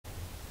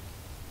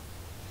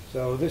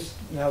So this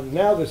now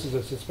this is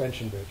a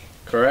suspension bridge.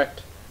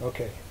 Correct.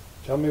 Okay.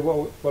 Tell me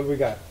what we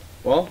got.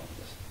 Well,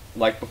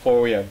 like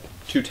before, we have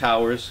two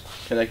towers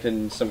connected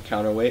in some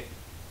counterweight.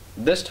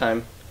 This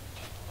time,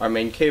 our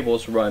main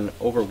cables run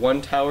over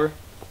one tower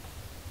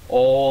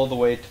all the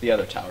way to the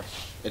other tower.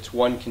 It's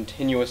one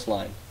continuous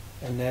line.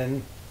 And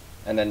then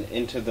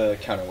into the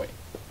counterweight.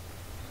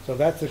 So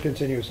that's the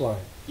continuous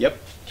line. Yep.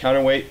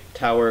 Counterweight,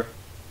 tower,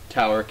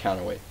 tower,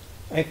 counterweight.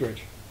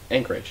 Anchorage.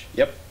 Anchorage.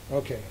 Yep.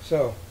 Okay.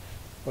 So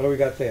what do we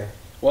got there?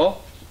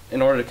 Well,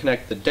 in order to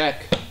connect the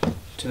deck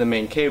to the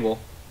main cable,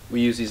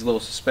 we use these little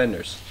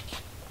suspenders.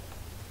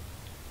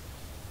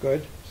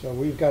 Good. So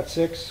we've got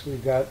 6.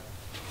 We've got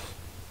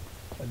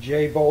a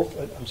J bolt.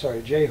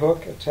 A J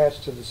hook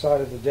attached to the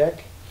side of the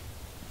deck.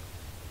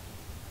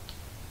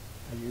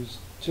 I use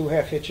 2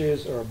 half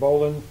hitches or a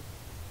bowline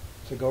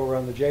to go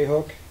around the J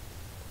hook,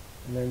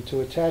 and then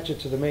to attach it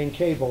to the main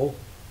cable,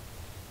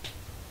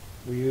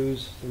 we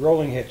use the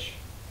rolling hitch.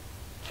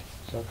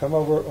 So I'll come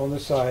over on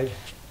this side,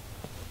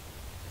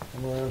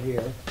 come around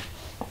here.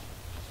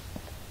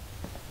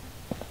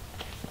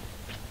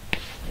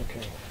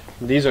 Okay.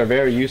 These are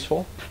very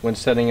useful when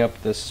setting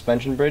up the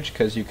suspension bridge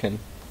because you can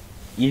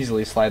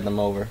easily slide them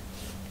over.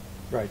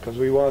 Right, because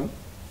we want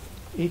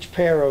each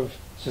pair of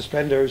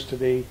suspenders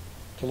to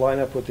line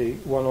up with the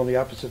one on the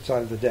opposite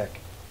side of the deck.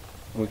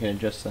 We can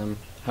adjust them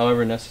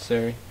however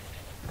necessary.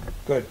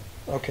 Good.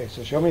 Okay,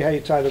 so show me how you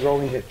tie the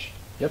rolling hitch.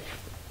 Yep.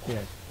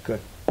 Yeah, good.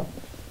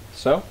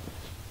 So,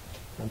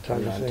 Untie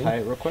the thing. untie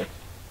it real quick.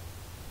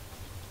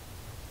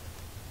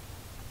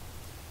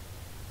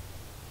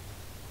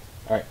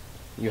 Alright,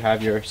 you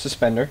have your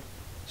suspender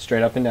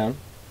straight up and down.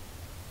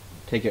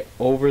 Take it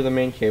over the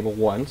main cable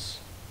once.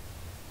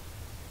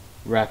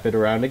 Wrap it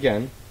around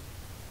again.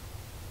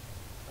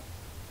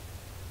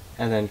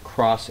 And then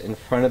cross in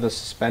front of the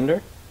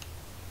suspender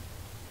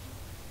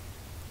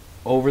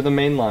over the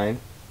main line,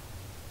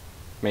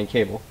 main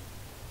cable,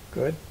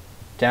 Good.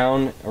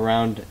 down,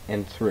 around,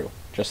 and through,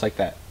 just like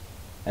that.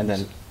 And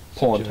then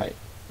pull it tight.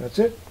 That's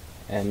it.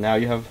 And now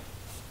you have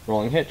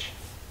rolling hitch.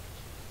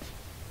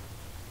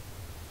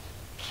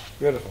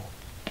 Beautiful.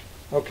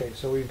 Okay,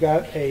 so we've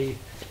got the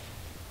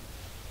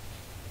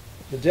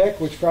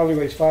deck, which probably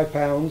weighs 5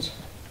 pounds.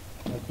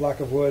 That block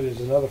of wood is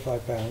another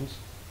 5 pounds.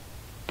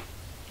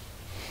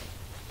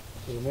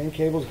 So the main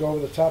cables go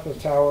over the top of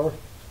the tower,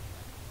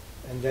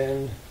 and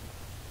then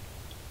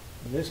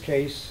in this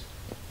case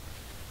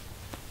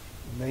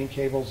the main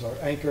cables are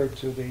anchored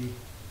to the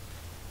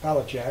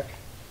pallet jack,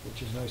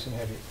 which is nice and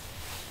heavy.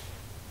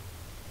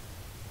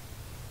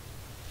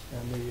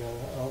 And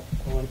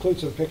I'll include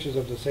some pictures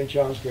of the St.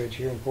 John's Bridge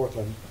here in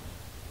Portland.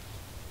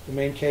 The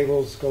main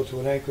cables go to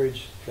an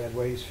anchorage that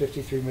weighs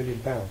 53 million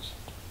pounds.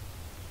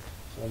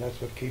 So that's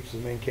what keeps the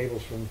main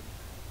cables from...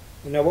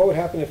 Now what would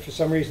happen if for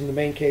some reason the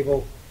main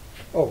cable...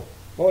 Oh,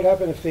 what would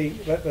happen if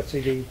let's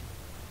see,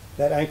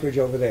 that anchorage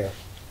over there.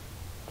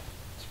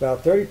 It's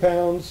about 30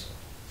 pounds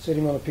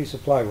sitting on a piece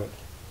of plywood.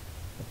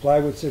 The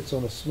plywood sits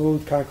on a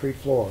smooth concrete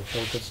floor, so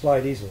it could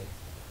slide easily.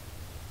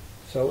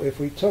 So if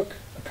we took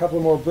a couple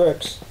more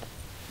bricks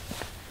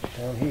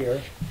down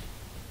here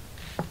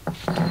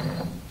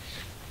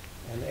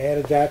and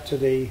added that to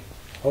the...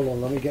 Hold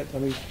on, let me get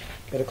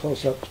a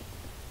close-up.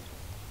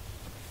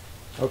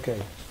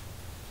 Okay,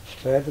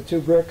 so add the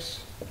 2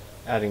 bricks.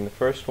 Adding the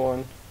first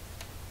one.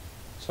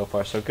 So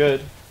far so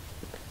good.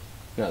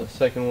 Now the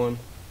second one.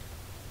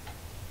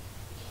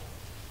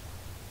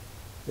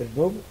 Did it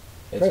move?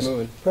 It's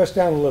moving. Press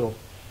down a little.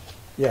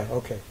 Yeah,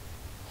 okay.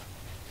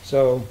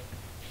 So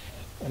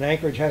an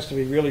anchorage has to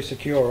be really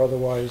secure,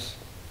 otherwise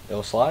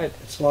It'll slide.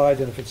 it slides,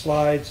 and if it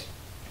slides,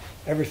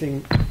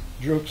 everything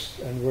droops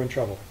and we're in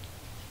trouble.